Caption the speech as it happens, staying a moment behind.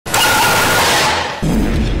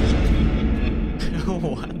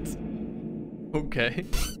Okay.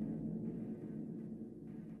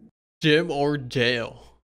 Gym or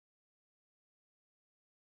jail?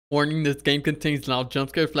 Warning, this game contains loud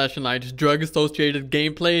jumpscare, flashing lights, drug-associated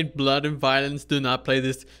gameplay, blood, and violence. Do not play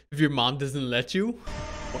this if your mom doesn't let you.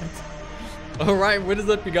 What? Alright, what is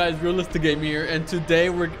up, you guys? Realistic Game here, and today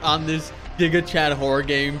we're on this GIGACHAD horror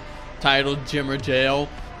game titled Gym or Jail.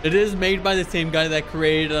 It is made by the same guy that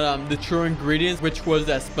created the True Ingredients, which was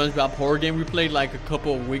that SpongeBob horror game we played like a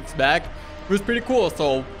couple of weeks back. It was pretty cool,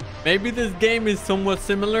 so maybe this game is somewhat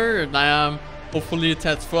similar, and hopefully it's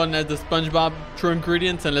as fun as the SpongeBob True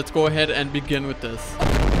Ingredients, and let's go ahead and begin with this.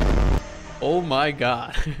 Oh my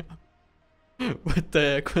god. What the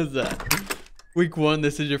heck was that? Week 1,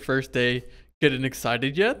 this is your first day. Getting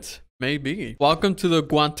excited yet? Maybe. Welcome to the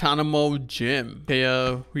Guantanamo gym.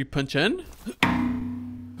 Okay, we punch in.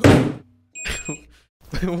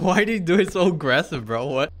 Why do you do it so aggressive, bro?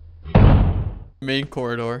 What? Main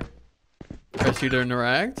corridor. Press you to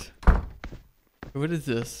interact. What is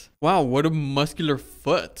this? Wow, what a muscular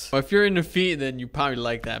foot. Well, if you're into feet, then you probably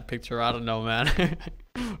like that picture. I don't know, man.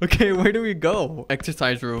 Okay, where do we go?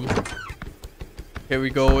 Exercise room. Okay, we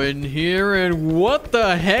go in here, and what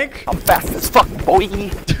the heck? I'm fast as fuck, boy.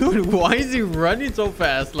 Dude, why is he running so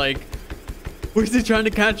fast? Like, what's he trying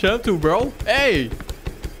to catch up to, bro? Hey,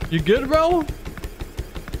 you good, bro?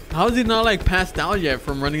 How is he not like passed out yet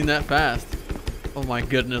from running that fast? Oh my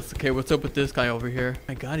goodness. Okay, what's up with this guy over here?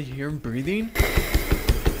 My god, you hear him breathing?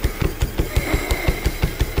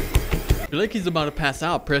 I feel like he's about to pass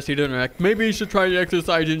out. Press E to interact. Maybe you should try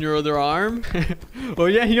exercising your other arm. Oh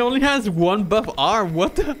yeah, he only has one buff arm.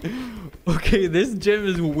 What the? Okay, this gym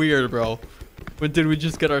is weird, bro. What did we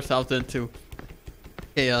just get ourselves into?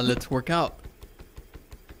 Okay, let's work out.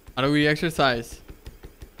 How do we exercise?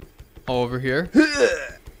 Oh, over here.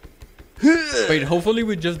 Wait, hopefully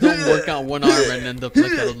we just don't work out one arm and end up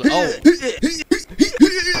like that. Oh.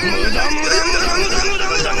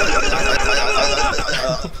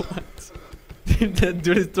 What? That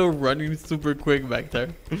dude is still running super quick back there.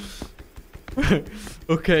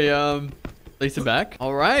 Okay, place it back.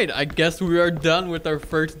 All right, I guess we are done with our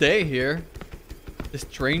first day here. The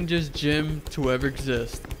strangest gym to ever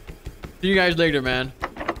exist. See you guys later, man.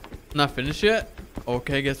 Not finished yet?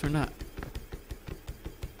 Okay, guess we're not.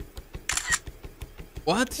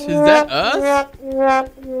 What? Is that us?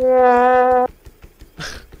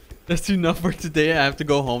 That's enough for today. I have to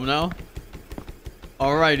go home now.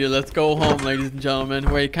 Alrighty, let's go home, ladies and gentlemen.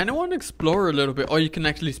 Wait, kind of want to explore a little bit. Oh, you can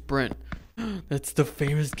actually sprint. That's the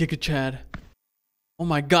famous GIGACHAD. Oh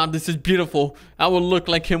my god, this is beautiful. I will look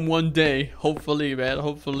like him one day. Hopefully, man.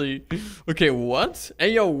 Hopefully. Okay, what?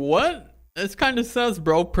 Hey, yo, what? That's kind of sus,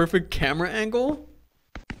 bro. Perfect camera angle?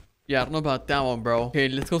 Yeah, I don't know about that one, bro. Okay,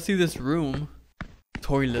 let's go see this room.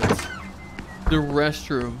 Toilets. The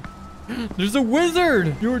restroom. There's a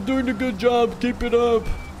wizard. You're doing a good job. Keep it up.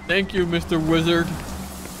 Thank you, Mr. Wizard.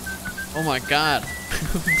 Oh my god.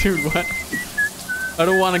 Dude, what? I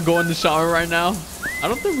don't want to go in the shower right now. I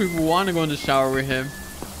don't think we want to go in the shower with him.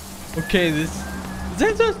 Okay, this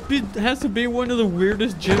has to be one of the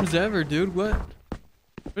weirdest gyms ever, dude. What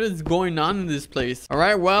is going on in this place? All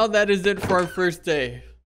right, well, that is it for our first day.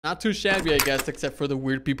 Not too shabby, I guess, except for the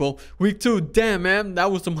weird people. Week 2, damn, man,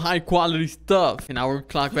 that was some high quality stuff. And now we're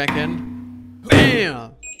clock back in.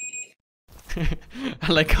 Bam!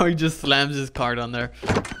 I like how he just slams his card on there.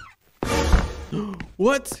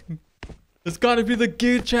 What? It's gotta be the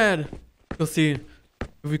GIGACHAD. Let's see if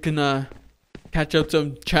we can catch up to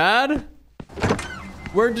him. Chad?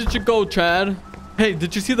 Where did you go, Chad? Hey,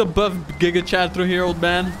 did you see the buff GIGACHAD through here, old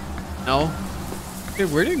man? No? Hey,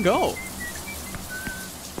 where did he go?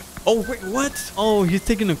 Oh, wait, what? Oh, he's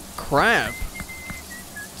taking a crap.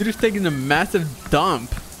 Dude is taking a massive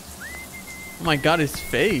dump. Oh my god, his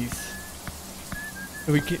face.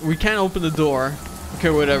 We can't open the door.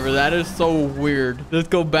 Okay, whatever. That is so weird. Let's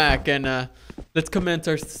go back and let's commence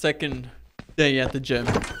our second day at the gym.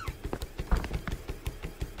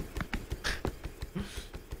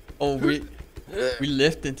 Oh, we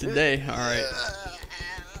lifted today. All right.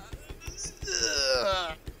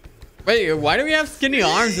 Wait, why do we have skinny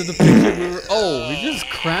arms in the picture? Oh, he just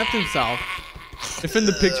crapped himself. If in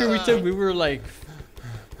the picture we took, we were like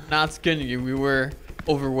not skinny, we were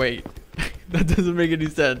overweight. That doesn't make any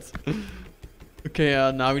sense. Okay,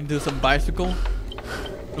 now we do some bicycle,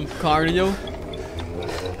 some cardio.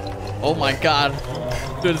 Oh my god,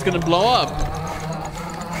 dude, it's gonna blow up.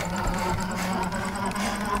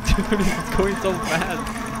 Dude, it's going so fast.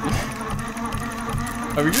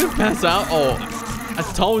 Are we gonna pass out? Oh. I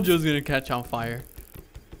told you it was gonna catch on fire.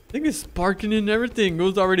 I think it's sparking and everything. It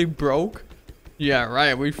was already broke. Yeah,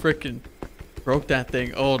 right. We freaking Broke that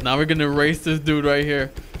thing. Oh, now we're gonna race this dude right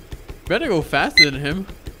here. Better go faster than him.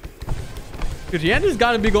 Dude, Yanda's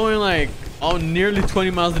gotta be going like, oh, nearly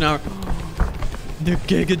 20 miles an hour. The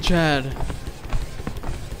GIGACHAD.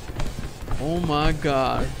 Oh my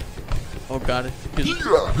god. Oh god.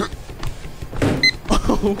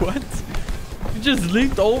 Oh, what? You just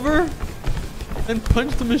leaped over and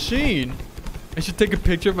punched the machine. I should take a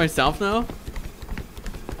picture of myself now.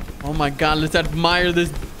 Oh my god, let's admire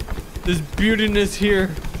this beautiness here.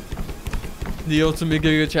 The ultimate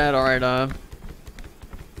GIGACHAD. Alright,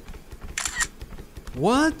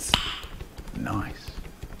 what? Nice.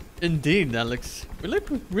 Indeed, that looks... We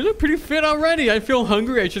look pretty fit already. I feel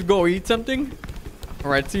hungry. I should go eat something.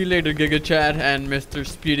 Alright, see you later, GIGACHAD and Mr.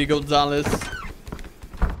 Speedy Gonzalez.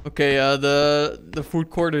 Okay, the food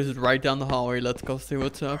court is right down the hallway. Let's go see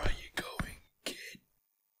what's up. Where are you going, kid?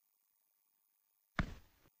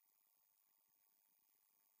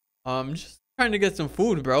 Just trying to get some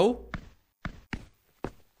food, bro.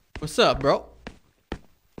 What's up, bro?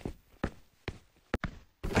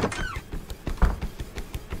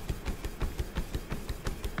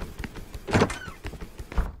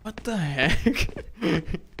 What the heck?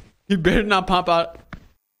 He better not pop out.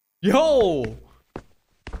 Yo!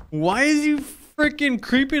 Why is he freaking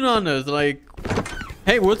creeping on us? Like,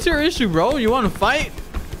 hey, what's your issue, bro? You want to fight?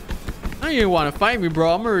 No, you want to fight me,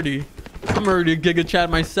 bro. I'm already a GIGACHAD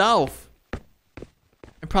myself.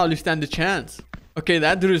 I probably stand a chance. Okay,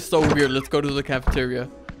 that dude is so weird. Let's go to the cafeteria.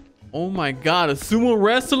 Oh my god, a sumo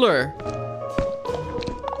wrestler.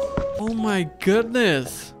 Oh my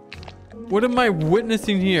goodness. What am I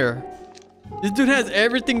witnessing here? This dude has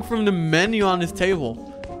everything from the menu on his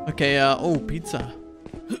table. Okay, oh, pizza.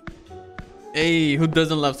 Hey, who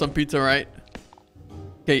doesn't love some pizza, right?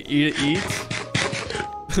 Okay, eat it, eat.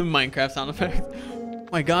 Minecraft sound effect. Oh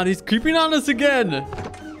my god, he's creeping on us again.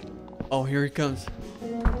 Oh, here he comes.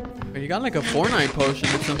 He got like a Fortnite potion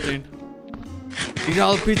or something. Eat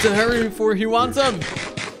all the pizza, hurry before he wants them.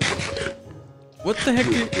 What the heck?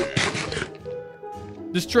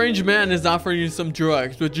 The strange man is offering you some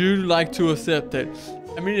drugs. Would you like to accept it?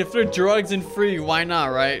 I mean, if they're drugs and free, why not,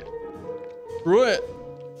 right? Screw it.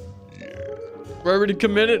 We're already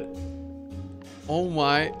committed. Oh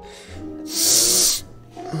my.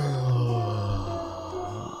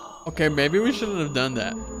 Okay, maybe we shouldn't have done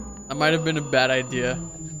that. That might have been a bad idea.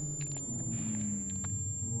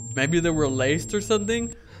 Maybe they were laced or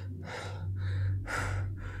something?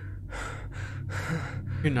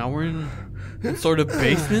 Okay, now we're in some sort of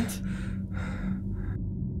basement?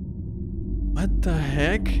 What the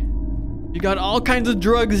heck? You got all kinds of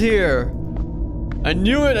drugs here. I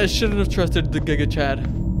knew it. I shouldn't have trusted the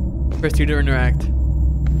GIGACHAD. Press you to interact.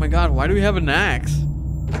 Oh my god, why do we have an axe?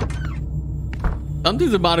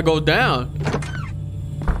 Something's about to go down.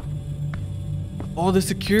 Oh, the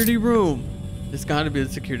security room. It's gotta be the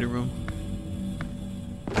security room.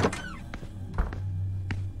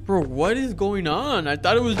 Bro, what is going on? I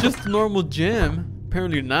thought it was just a normal gym.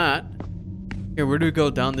 Apparently not. Okay, where do we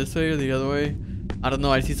go? Down this way or the other way? I don't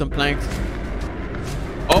know. I see some planks.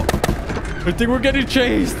 Oh, I think we're getting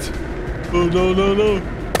chased. Oh, no, no, no.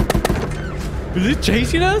 Is he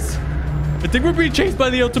chasing us? I think we're being chased by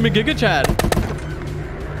the ultimate GIGACHAD.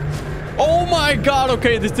 Oh my god.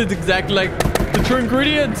 Okay, this is exactly like the true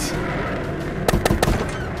ingredients.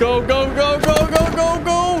 Go, go, go, go, go, go,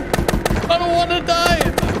 go. I don't want to die.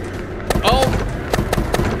 Oh,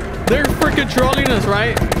 they're freaking trolling us,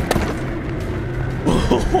 right?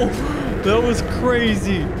 Oh, that was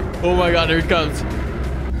crazy. Oh my god, here it comes.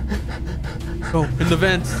 Go in the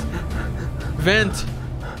vents. Vent.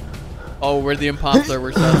 Oh, we're the imposter.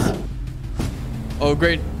 We're sus. Oh,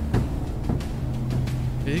 great.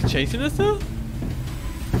 Is he chasing us though?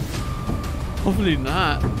 Hopefully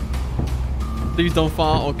not. Please don't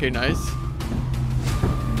fall. Okay, nice.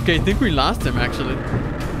 Okay, I think we lost him actually.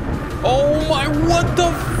 Oh my, what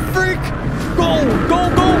the frick? Go, go,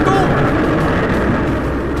 go, go.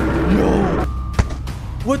 Yo.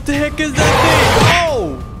 What the heck is that thing?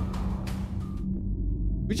 Oh.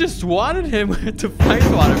 We just swatted him to fight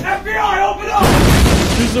swat him. FBI, open up!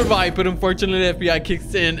 You survived, but unfortunately the FBI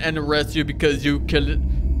kicks in and arrests you because you killed it.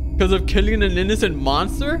 Because of killing an innocent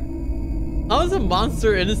monster? How is a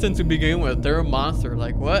monster innocent to begin with? They're a monster.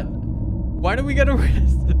 Like, what? Why did we get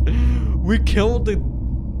arrested? We killed the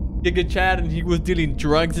GIGACHAD and he was dealing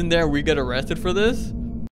drugs in there. We get arrested for this?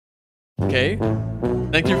 Okay.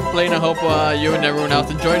 Thank you for playing. I hope you and everyone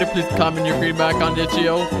else enjoyed it. Please comment your feedback on the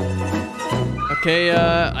itch.io. Okay,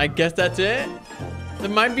 I guess that's it. There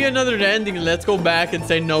might be another ending. Let's go back and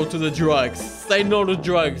say no to the drugs. Say no to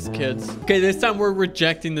drugs, kids. Okay, this time we're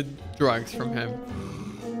rejecting the drugs from him.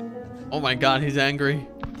 Oh my god, he's angry.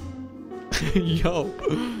 Yo,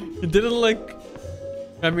 he didn't look.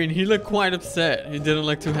 I mean, he looked quite upset. He didn't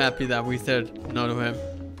look too happy that we said no to him.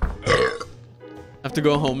 Have to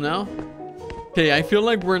go home now? Okay, I feel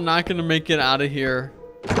like we're not gonna make it out of here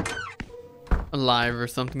alive, or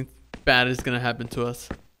something bad is gonna happen to us.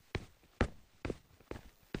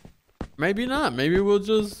 Maybe not. Maybe we'll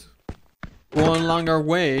just go along our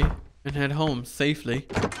way and head home safely.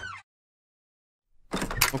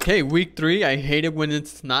 Okay, week 3. I hate it when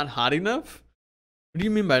it's not hot enough. What do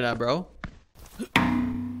you mean by that, bro?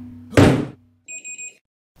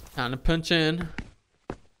 Time to punch in.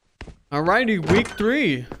 Alrighty, week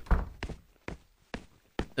 3.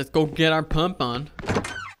 Let's go get our pump on.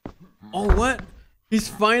 Oh, what? He's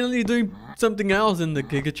finally doing something else, and the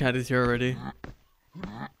GigaChad is here already.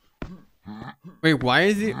 Wait, why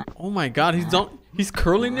is he? Oh my god, he's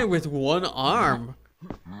curling it with one arm.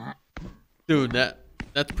 Dude,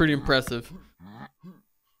 that's pretty impressive.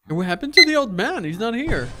 And what happened to the old man? He's not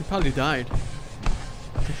here. He probably died.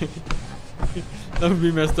 That would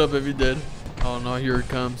be messed up if he did. Oh no, here it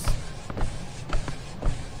comes.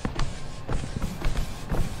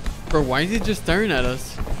 Bro, why is he just staring at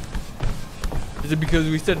us? Is it because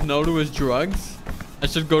we said no to his drugs? I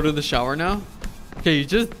should go to the shower now? Okay, he's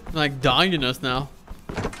just like dogging us now.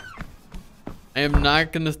 I am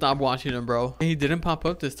not gonna stop watching him, bro. He didn't pop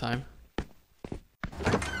up this time.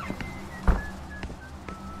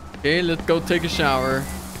 Okay, let's go take a shower.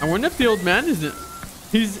 I wonder if the old man isn't.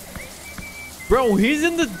 Bro, he's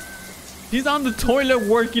on the toilet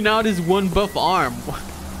working out his one buff arm. What?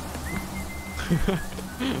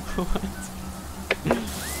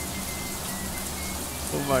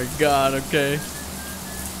 Oh my god, okay.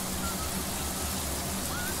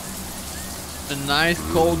 A nice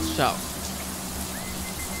cold shower.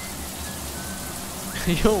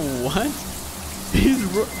 Yo, what?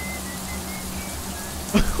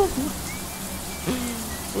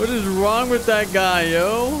 What is wrong with that guy,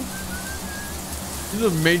 yo? He's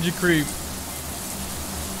a major creep.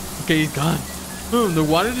 Okay, he's gone. The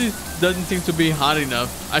water just doesn't seem to be hot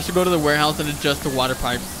enough. I should go to the warehouse and adjust the water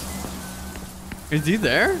pipes. Is he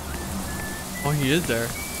there? Oh, he is there.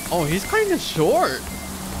 Oh, he's kind of short.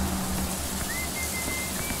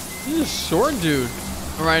 He's a short dude.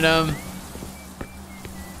 All right,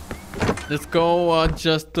 let's go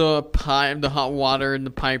adjust the hot water in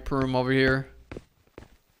the pipe room over here.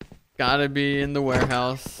 Gotta be in the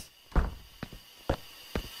warehouse.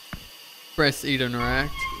 Press E to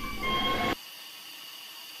interact.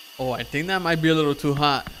 Oh, I think that might be a little too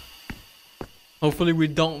hot. Hopefully we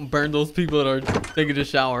don't burn those people that are taking a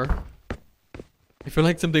shower. I feel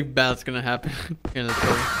like something bad's gonna happen. Okay, let's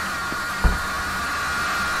go.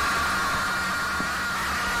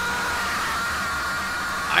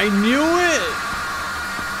 I knew it!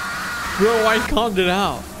 Bro, I called it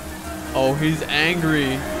out. Oh, he's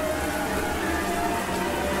angry.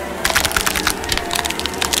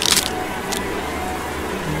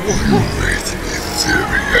 You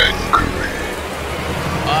made me very angry.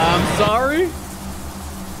 I'm sorry?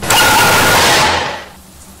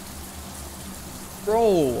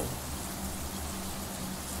 Bro.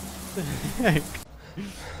 What the heck?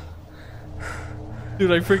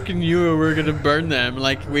 Dude, I freaking knew we were gonna burn them.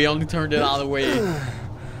 Like, we only turned it all the way to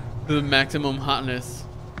the maximum hotness.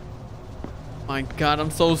 My god,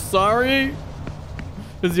 I'm so sorry.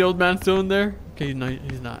 Is the old man still in there? Okay,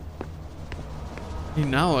 he's not. Hey,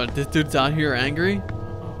 now what? This dude's out here angry?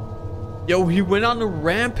 Yo, he went on a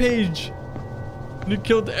rampage. And he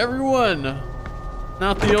killed everyone.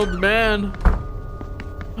 Not the old man.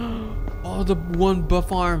 Oh, the one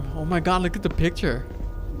buff arm. Oh my god, look at the picture.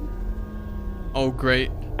 Oh, great.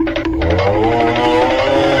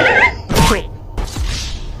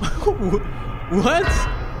 What?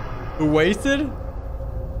 Wasted?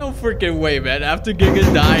 No freaking way, man. After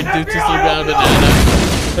Giga died due to sleeping on a banana,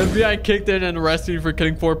 FBI kicked in and arrested you for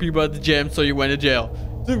killing 4 people at the gym, so you went to jail.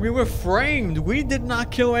 Dude, we were framed. We did not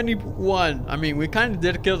kill anyone. I mean, we kind of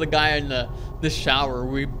did kill the guy in the shower.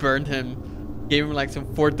 We burned him, gave him like some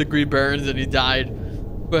 4th-degree burns, and he died.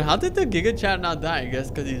 But how did the GigaChad not die? I guess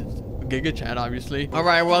because he's GigaChad, obviously. All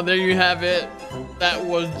right, well, there you have it. That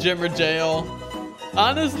was Gym or Jail.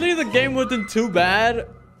 Honestly, the game wasn't too bad,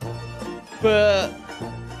 but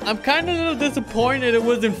I'm kind of a little disappointed it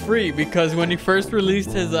wasn't free, because when he first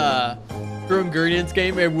released his True Ingredients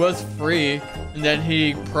game, it was free, and then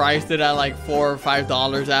he priced it at like $4 or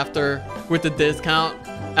 $5 after, with the discount,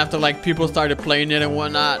 after like people started playing it and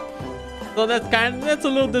whatnot. So that's a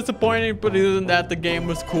little disappointing, but other than that, the game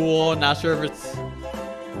was cool. Not sure if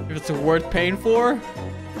it's worth paying for.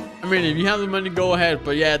 I mean, if you have the money, go ahead.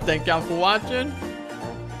 But yeah, thank y'all for watching,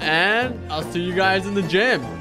 and I'll see you guys in the gym.